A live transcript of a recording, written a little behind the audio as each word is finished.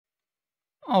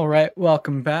All right,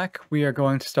 welcome back. We are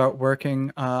going to start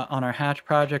working on our hatch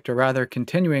project, or rather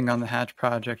continuing on the hatch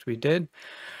project we did.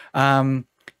 Um,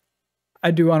 I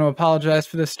do want to apologize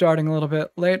for this starting a little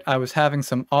bit late. I was having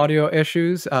some audio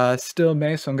issues, still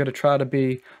may, so I'm going to try to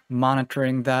be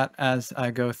monitoring that as I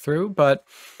go through. But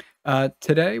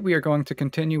today we are going to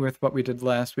continue with what we did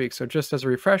last week. So just as a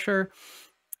refresher,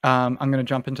 I'm going to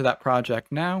jump into that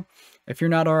project now. If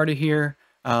you're not already here,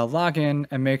 log in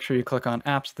and make sure you click on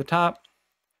apps at the top,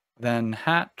 then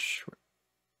hatch.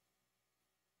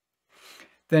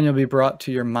 Then you'll be brought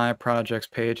to your My Projects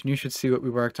page, and you should see what we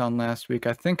worked on last week.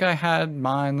 I think I had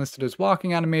mine listed as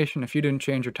walking animation. If you didn't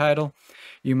change your title,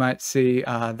 you might see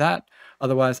that.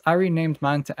 Otherwise, I renamed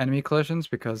mine to enemy collisions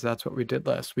because that's what we did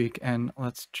last week, and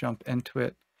let's jump into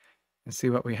it and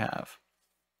see what we have.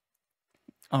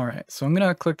 All right, so I'm going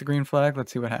to click the green flag.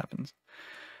 Let's see what happens.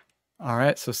 All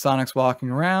right, so Sonic's walking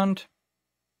around.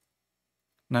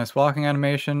 Nice walking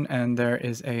animation, and there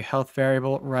is a health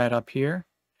variable right up here.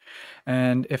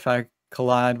 And if I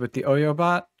collide with the Oyo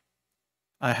bot,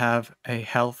 I have a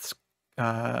health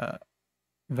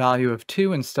value of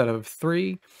 2 instead of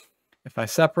 3. If I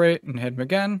separate and hit him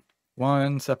again,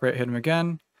 1, separate, hit him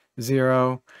again,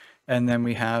 0, and then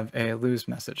we have a lose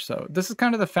message. So this is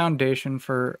kind of the foundation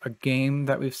for a game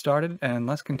that we've started, and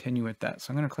let's continue with that.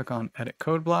 So I'm going to click on Edit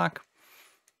Code Block,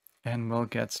 and we'll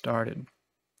get started.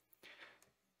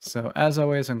 So as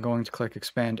always, I'm going to click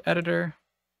Expand Editor,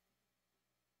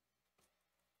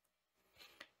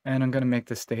 and I'm going to make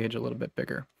the stage a little bit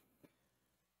bigger.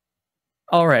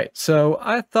 All right, so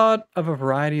I thought of a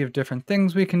variety of different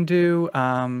things we can do.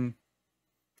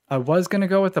 I was going to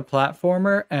go with a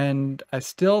platformer, and I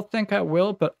still think I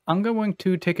will, but I'm going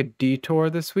to take a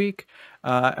detour this week,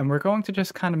 and we're going to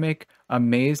just kind of make a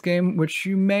maze game, which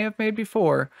you may have made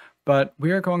before, but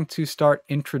we are going to start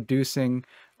introducing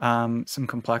some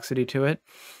complexity to it.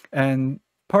 And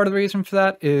part of the reason for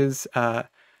that is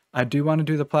I do want to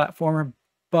do the platformer,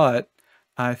 but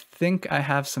I think I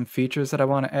have some features that I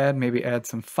want to add, maybe add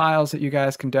some files that you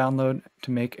guys can download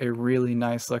to make a really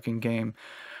nice looking game.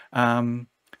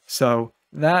 So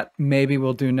that maybe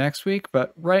we'll do next week,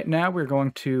 but right now we're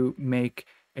going to make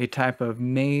a type of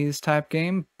maze type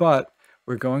game, but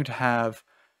we're going to have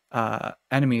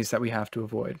enemies that we have to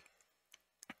avoid.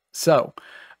 So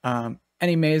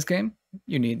any maze game,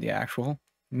 you need the actual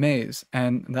maze,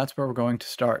 and that's where we're going to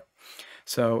start.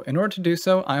 So in order to do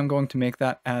so, I'm going to make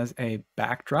that as a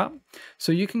backdrop.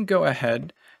 So you can go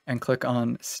ahead and click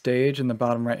on Stage in the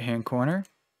bottom right-hand corner.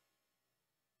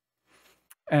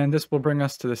 And this will bring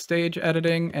us to the stage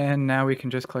editing, and now we can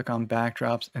just click on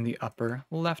backdrops in the upper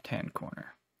left-hand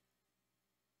corner.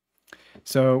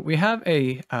 So we have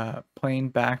a plain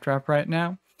backdrop right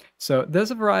now. So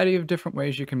there's a variety of different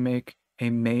ways you can make a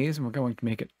maze, and we're going to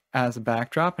make it as a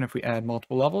backdrop. And if we add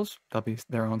multiple levels, they'll be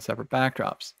their own separate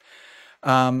backdrops.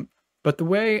 But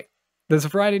there's a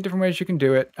variety of different ways you can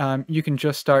do it. You can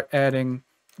just start adding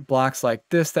blocks like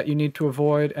this that you need to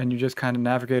avoid, and you just kind of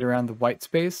navigate around the white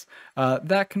space.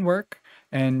 That can work,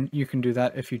 and you can do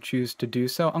that if you choose to do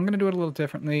so. I'm going to do it a little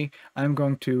differently. I'm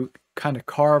going to kind of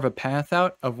carve a path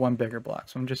out of one bigger block.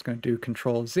 So I'm just going to do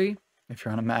Control Z, if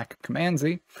you're on a Mac, Command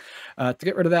Z, to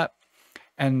get rid of that.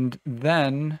 And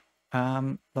then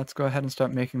let's go ahead and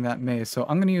start making that maze. So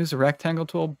I'm going to use the rectangle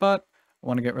tool, but I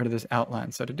want to get rid of this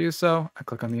outline. So to do so, I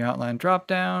click on the outline drop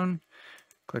down,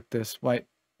 click this white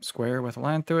square with a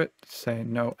line through it, say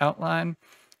no outline,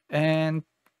 and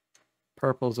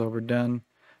purple's overdone.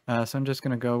 So I'm just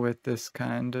going to go with this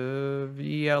kind of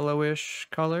yellowish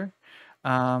color.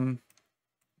 Bump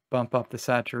up the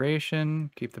saturation,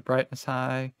 keep the brightness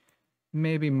high,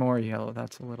 maybe more yellow.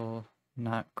 That's a little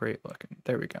not great looking.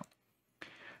 There we go.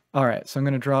 All right, so I'm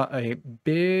going to draw a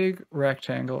big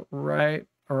rectangle right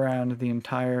around the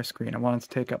entire screen. I want it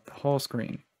to take up the whole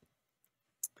screen.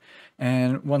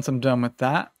 And once I'm done with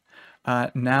that,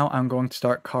 now I'm going to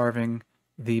start carving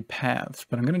the paths,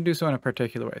 but I'm going to do so in a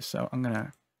particular way. So I'm going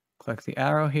to click the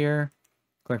arrow here,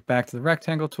 click back to the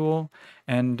rectangle tool,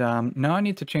 and now I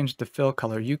need to change the fill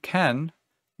color. You can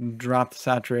drop the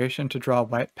saturation to draw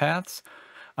white paths.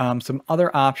 Some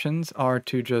other options are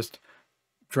to just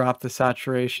drop the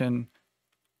saturation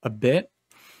a bit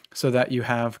so that you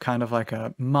have kind of like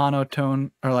a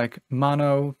monotone, or like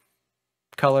monotone,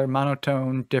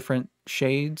 different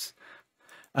shades.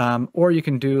 Or you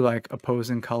can do like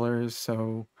opposing colors,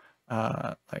 so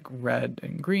like red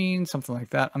and green, something like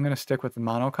that. I'm going to stick with the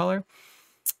mono color.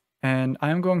 And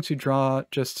I'm going to draw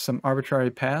just some arbitrary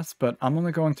paths, but I'm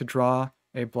only going to draw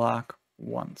a block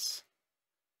once.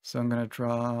 So I'm going to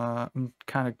draw, I'm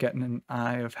kind of getting an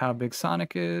eye of how big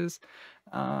Sonic is,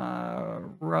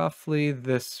 roughly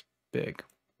this big.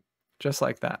 just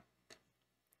like that.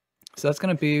 So that's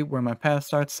going to be where my path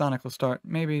starts. Sonic will start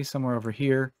maybe somewhere over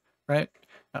here, right?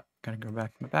 Oh, gotta go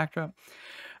back to my backdrop.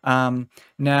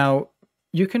 Now,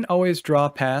 you can always draw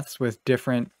paths with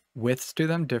different widths to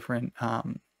them, different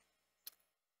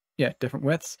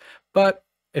widths. But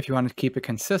if you want to keep it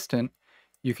consistent,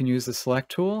 you can use the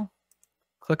select tool,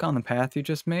 click on the path you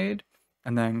just made,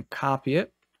 and then copy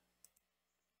it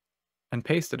and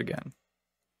paste it again.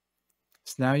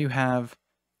 So now you have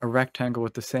a rectangle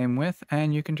with the same width,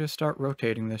 and you can just start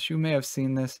rotating this. You may have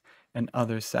seen this in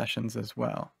other sessions as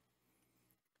well.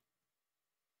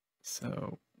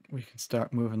 So we can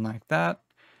start moving like that.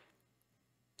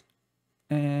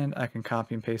 And I can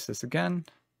copy and paste this again.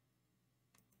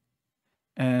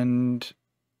 And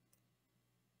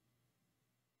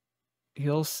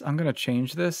I'm going to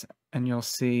change this, and you'll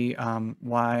see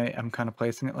why I'm kind of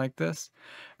placing it like this.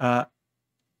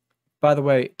 By the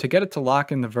way, to get it to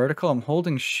lock in the vertical, I'm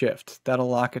holding Shift. That'll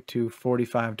lock it to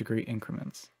 45-degree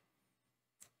increments.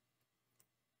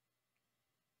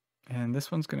 And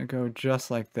this one's going to go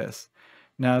just like this.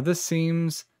 Now this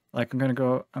seems like I'm going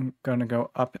to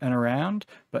go up and around,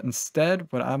 but instead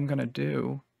what I'm going to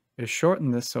do is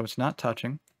shorten this so it's not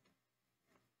touching.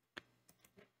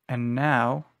 And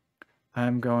now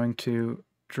I'm going to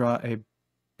draw a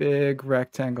big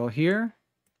rectangle here.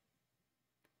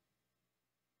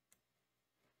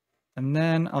 And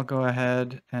then I'll go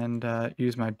ahead and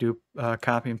use my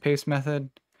copy and paste method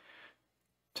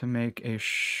to make a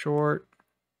short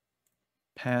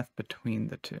path between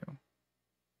the two.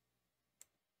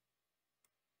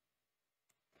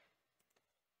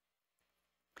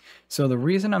 So the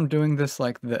reason I'm doing this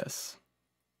like this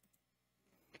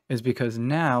is because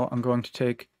now I'm going to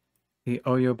take the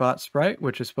OYO sprite,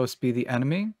 which is supposed to be the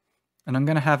enemy, and I'm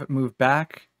going to have it move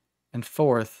back and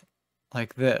forth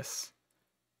like this,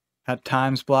 at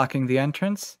times blocking the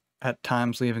entrance, at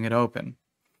times leaving it open.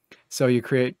 So you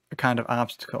create a kind of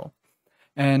obstacle.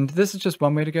 And this is just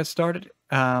one way to get started.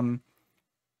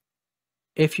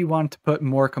 If you want to put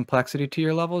more complexity to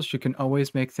your levels, you can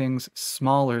always make things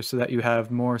smaller so that you have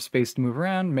more space to move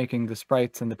around, making the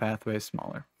sprites and the pathways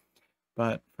smaller.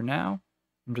 But for now,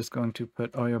 I'm just going to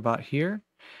put OYO here.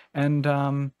 And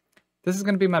this is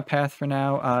going to be my path for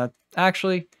now.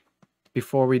 Actually,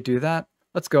 before we do that,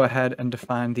 let's go ahead and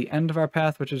define the end of our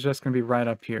path, which is just going to be right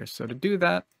up here. So to do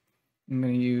that, I'm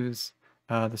going to use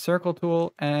the circle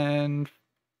tool, and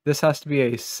this has to be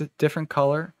a different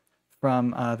color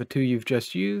from the two you've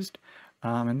just used.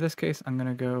 In this case, I'm going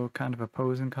to go kind of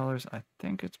opposing colors. I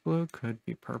think it's blue, could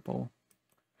be purple.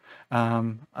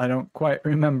 I don't quite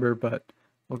remember, but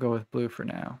we'll go with blue for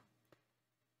now.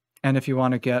 And if you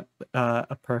want to get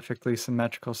a perfectly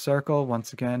symmetrical circle,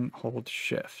 once again, hold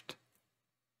Shift.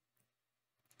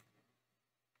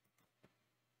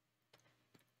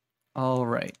 All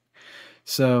right,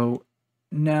 so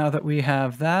now that we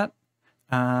have that,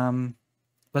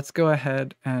 let's go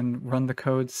ahead and run the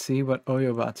code, see what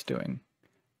OYOBot's doing.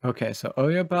 Okay, so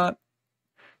OYOBot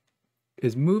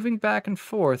is moving back and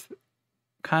forth,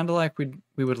 kind of like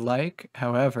we would like.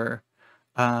 However,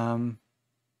 not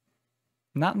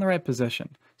in the right position.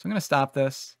 So I'm going to stop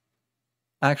this.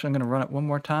 Actually, I'm going to run it one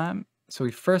more time. So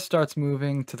he first starts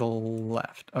moving to the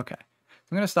left. Okay, so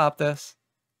I'm going to stop this.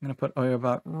 I'm going to put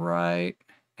OYOBot right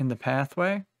in the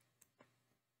pathway.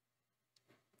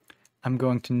 I'm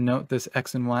going to note this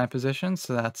X and Y position,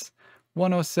 so that's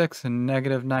 106 and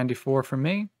 -94 for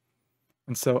me.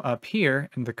 And so up here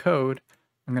in the code,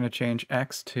 I'm going to change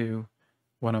X to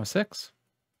 106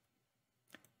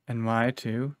 and Y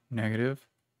to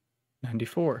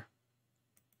 -94.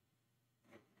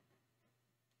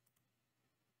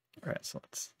 All right, so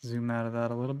let's zoom out of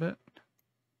that a little bit.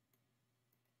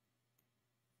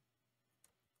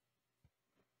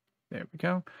 There we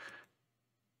go.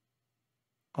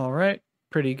 All right,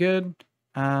 pretty good.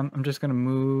 I'm just going to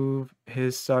move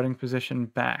his starting position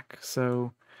back.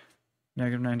 So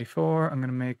 -94, I'm going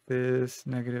to make this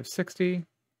 -60.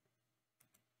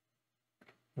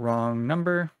 Wrong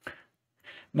number.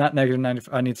 Not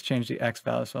 -94. I need to change the X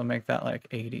value, so I'll make that like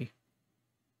 80.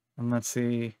 And let's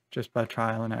see, just by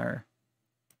trial and error.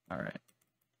 All right.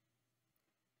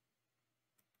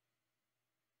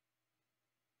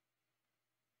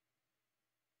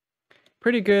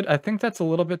 Pretty good. I think that's a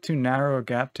little bit too narrow a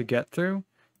gap to get through.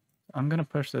 I'm going to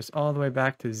push this all the way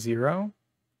back to 0.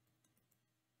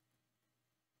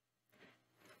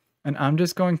 And I'm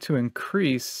just going to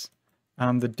increase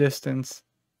the distance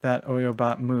that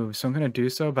OYOBot moves. So I'm going to do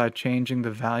so by changing the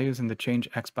values in the change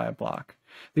X by a block.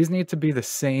 These need to be the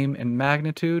same in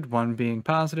magnitude, one being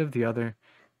positive, the other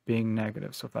being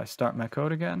negative. So if I start my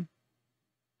code again,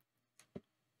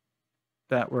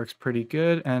 that works pretty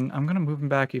good. And I'm going to move them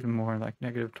back even more, like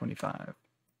 -25.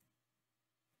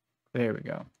 There we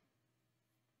go.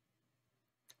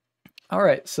 All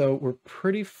right, so we're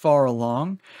pretty far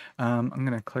along. I'm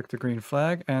going to click the green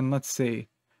flag, and let's see.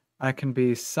 I can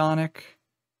be Sonic,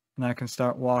 and I can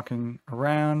start walking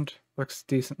around. Looks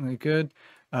decently good.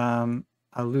 I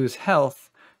lose health,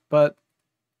 but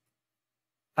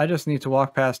I just need to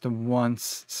walk past him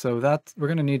once, so we're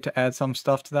going to need to add some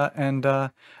stuff to that. And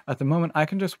at the moment, I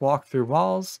can just walk through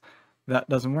walls. That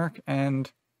doesn't work, and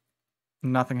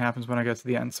nothing happens when I get to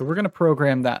the end. So we're going to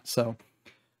program that. So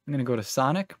I'm going to go to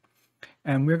Sonic.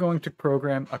 And we're going to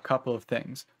program a couple of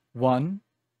things. One,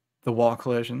 the wall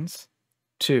collisions.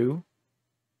 Two,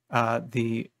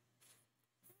 the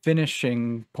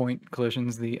finishing point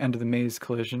collisions, the end of the maze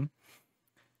collision.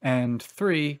 And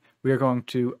three, we are going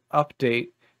to update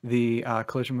the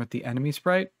collision with the enemy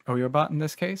sprite, OYO in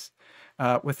this case,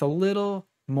 with a little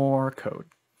more code.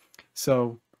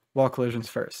 So wall collisions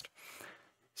first.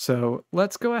 So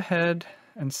let's go ahead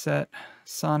and set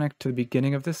Sonic to the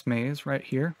beginning of this maze right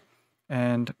here.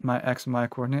 And my X and Y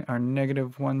coordinate are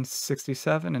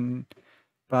 -167 and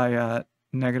by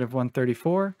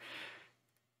 -134.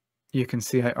 You can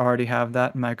see I already have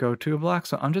that in my go-to block,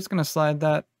 so I'm just going to slide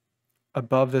that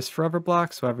above this forever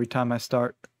block, so every time I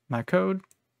start my code,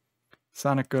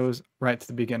 Sonic goes right to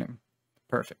the beginning.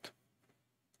 Perfect.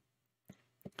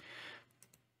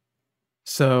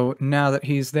 So now that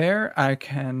he's there, I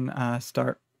can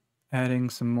start adding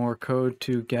some more code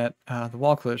to get the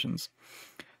wall collisions.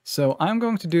 So I'm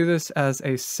going to do this as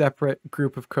a separate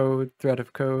group of code, thread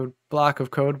of code, block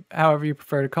of code, however you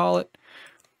prefer to call it.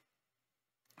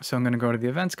 So I'm going to go to the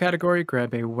events category,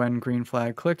 grab a when green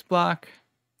flag clicked block,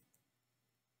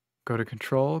 go to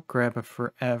control, grab a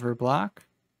forever block,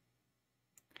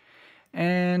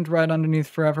 and right underneath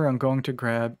forever, I'm going to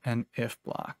grab an if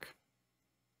block.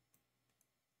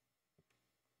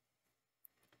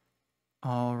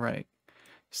 All right,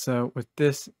 so with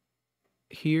this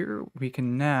here, we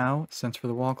can now sense for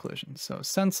the wall collision. So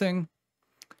sensing,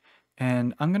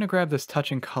 and I'm going to grab this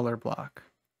touch and color block.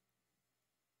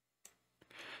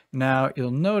 Now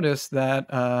you'll notice that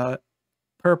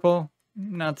purple,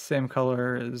 not the same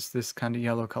color as this kind of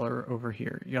yellow color over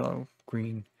here, yellow,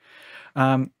 green. So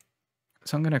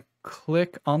I'm going to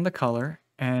click on the color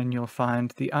and you'll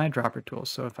find the eyedropper tool.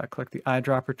 So if I click the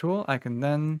eyedropper tool, I can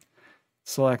then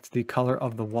select the color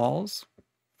of the walls.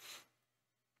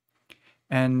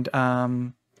 And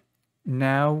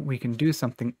now we can do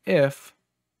something if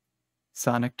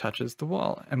Sonic touches the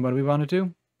wall. And what do we want to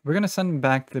do? We're going to send him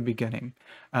back to the beginning.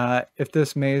 If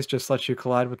this maze just lets you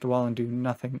collide with the wall and do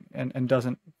nothing and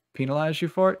doesn't penalize you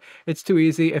for it, it's too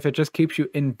easy. If it just keeps you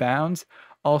in bounds,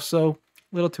 also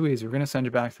a little too easy. We're going to send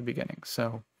you back to the beginning.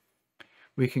 So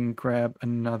we can grab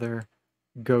another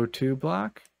go-to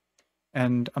block,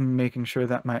 and I'm making sure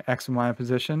that my X and Y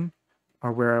position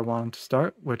are where I want them to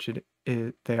start, which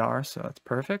they are, so that's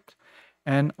perfect.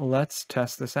 And let's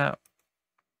test this out.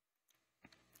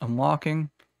 I'm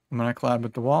walking, and when I collide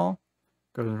with the wall,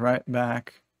 goes right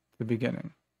back to the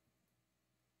beginning.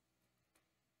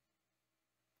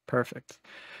 Perfect.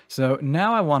 So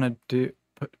now I want to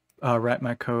write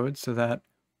my code so that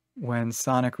when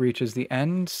Sonic reaches the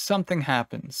end, something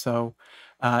happens. So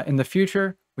in the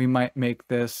future, we might make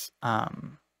this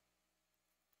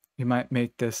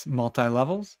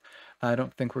multi-levels. I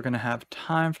don't think we're going to have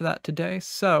time for that today.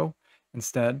 So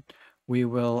instead, we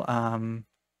will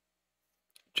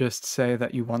just say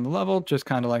that you won the level, just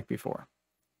kind of like before.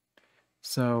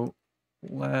 So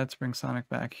let's bring Sonic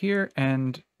back here.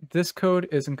 And this code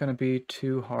isn't going to be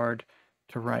too hard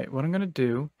to write. What I'm going to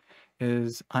do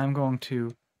is I'm going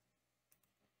to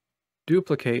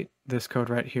duplicate this code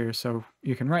right here. So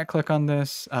you can right click on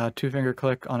this, two-finger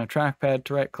click on a trackpad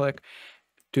to right click,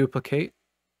 duplicate,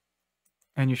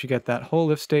 and you should get that whole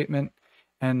if statement.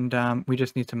 And we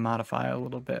just need to modify a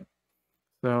little bit.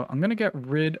 So I'm going to get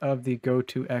rid of the go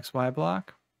to XY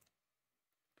block.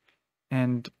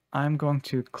 And I'm going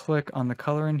to click on the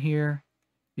color in here,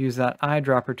 use that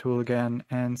eyedropper tool again,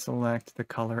 and select the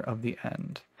color of the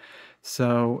end.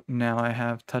 So now I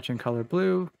have touch and color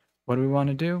blue. What do we want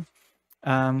to do?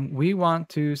 We want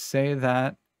to say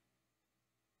that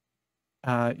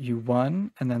you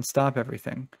won and then stop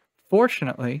everything.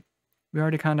 Fortunately, we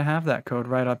already kind of have that code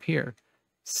right up here.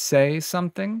 Say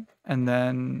something and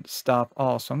then stop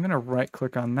all. So I'm going to right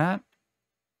click on that,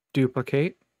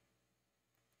 duplicate,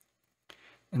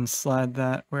 and slide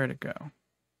that, where'd it go?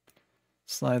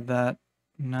 Slide that,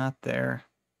 not there.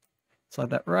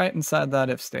 Slide that right inside that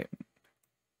if statement.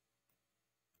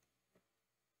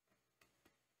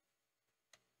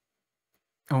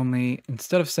 Only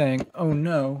instead of saying, oh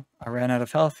no, I ran out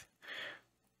of health,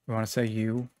 we want to say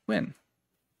you win.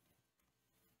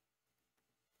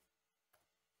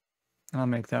 I'll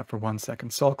make that for 1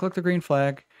 second. So I'll click the green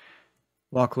flag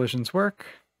while collisions work.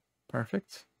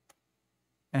 Perfect.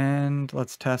 And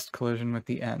let's test collision with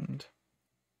the end.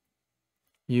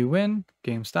 You win,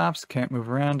 game stops, can't move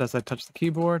around as I touch the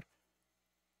keyboard.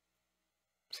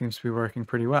 Seems to be working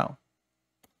pretty well.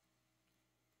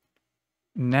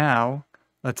 Now,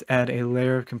 let's add a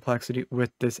layer of complexity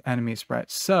with this enemy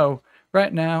sprite. So,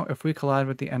 right now, if we collide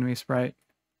with the enemy sprite,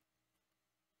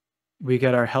 we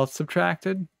get our health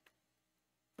subtracted,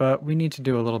 but we need to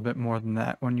do a little bit more than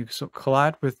that. When you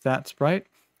collide with that sprite,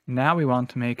 now we want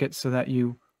to make it so that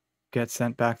you get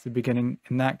sent back to the beginning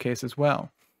in that case as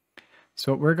well.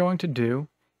 So what we're going to do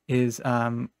is,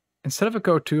 instead of a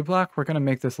go-to block, we're going to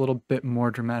make this a little bit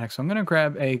more dramatic. So I'm going to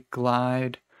grab a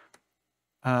glide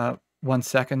 1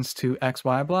 seconds to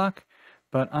XY block,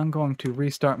 but I'm going to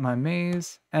restart my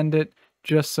maze, end it,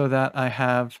 just so that I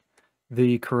have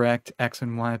the correct X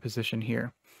and Y position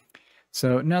here.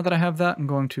 So now that I have that, I'm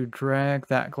going to drag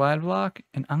that glide block,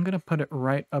 and I'm going to put it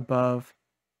right above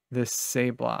this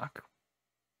say block.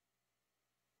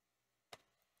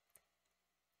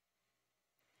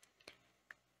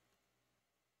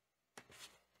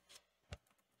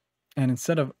 And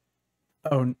instead of,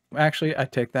 oh, actually, I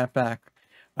take that back.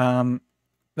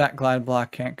 That glide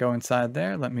block can't go inside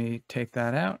there. Let me take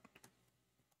that out.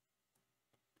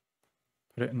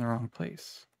 Put it in the wrong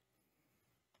place.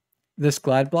 This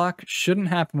glide block shouldn't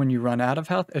happen when you run out of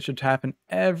health. It should happen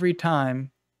every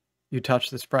time you touch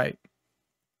the sprite.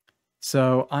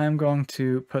 So I'm going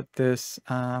to put this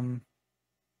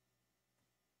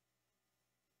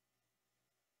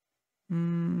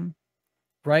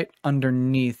right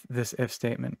underneath this if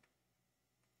statement.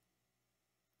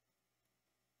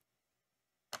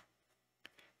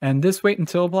 And this wait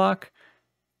until block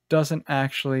doesn't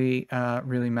actually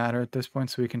really matter at this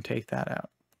point, so we can take that out.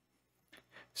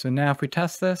 So now if we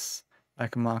test this, I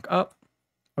can walk up,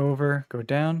 over, go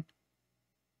down,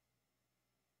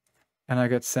 and I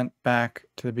get sent back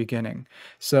to the beginning.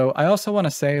 So I also want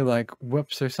to say like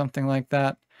whoops or something like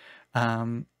that.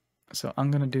 So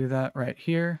I'm going to do that right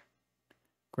here.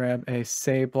 Grab a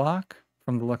say block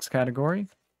from the looks category.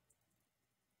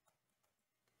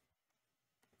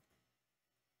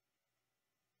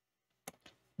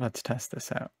 Let's test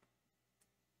this out.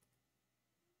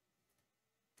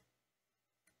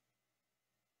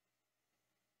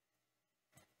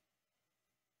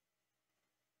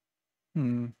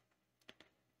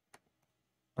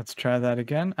 Let's try that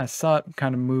again. I saw it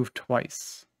kind of move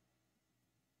twice.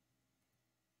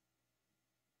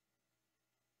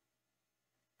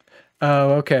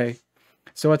 Oh, okay.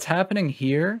 So what's happening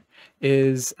here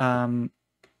is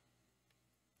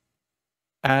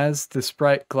as the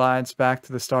sprite glides back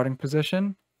to the starting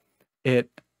position,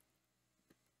 it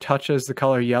touches the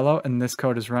color yellow and this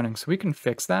code is running. So we can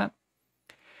fix that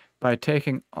by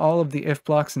taking all of the if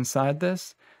blocks inside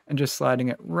this and just sliding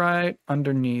it right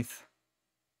underneath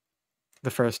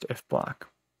the first if block.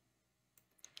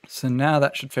 So now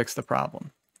that should fix the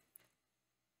problem.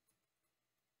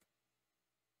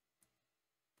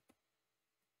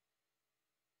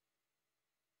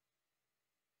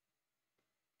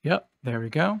 Yep, there we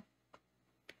go.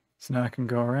 So now I can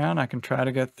go around, I can try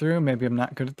to get through. Maybe I'm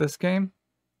not good at this game.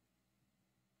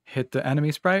 Hit the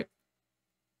enemy sprite.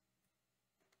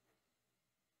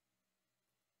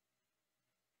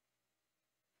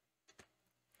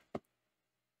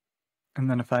 And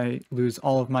then if I lose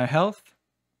all of my health,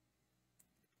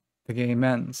 the game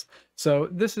ends. So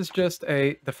this is just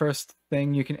the first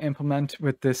thing you can implement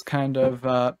with this kind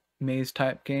of maze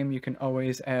type game. You can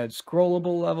always add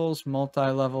scrollable levels,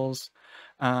 multi-levels.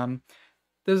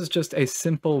 This is just a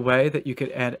simple way that you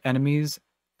could add enemies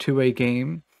to a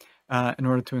game in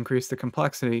order to increase the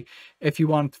complexity. If you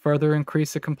want to further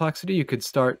increase the complexity, you could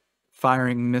start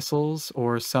firing missiles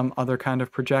or some other kind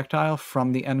of projectile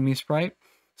from the enemy sprite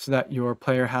so that your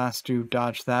player has to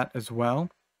dodge that as well.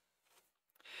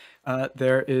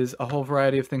 There is a whole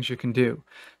variety of things you can do.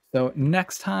 So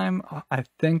next time, I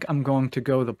think I'm going to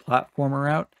go the platformer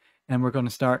route, and we're going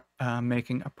to start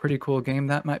making a pretty cool game.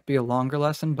 That might be a longer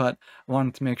lesson, but I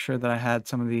wanted to make sure that I had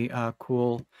some of the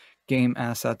cool game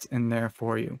assets in there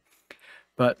for you.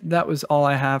 But that was all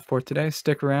I have for today.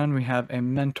 Stick around. We have a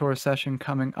mentor session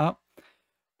coming up,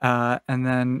 and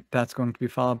then that's going to be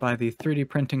followed by the 3D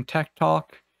printing tech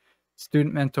talk,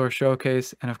 student mentor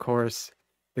showcase, and of course,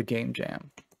 the game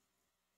jam.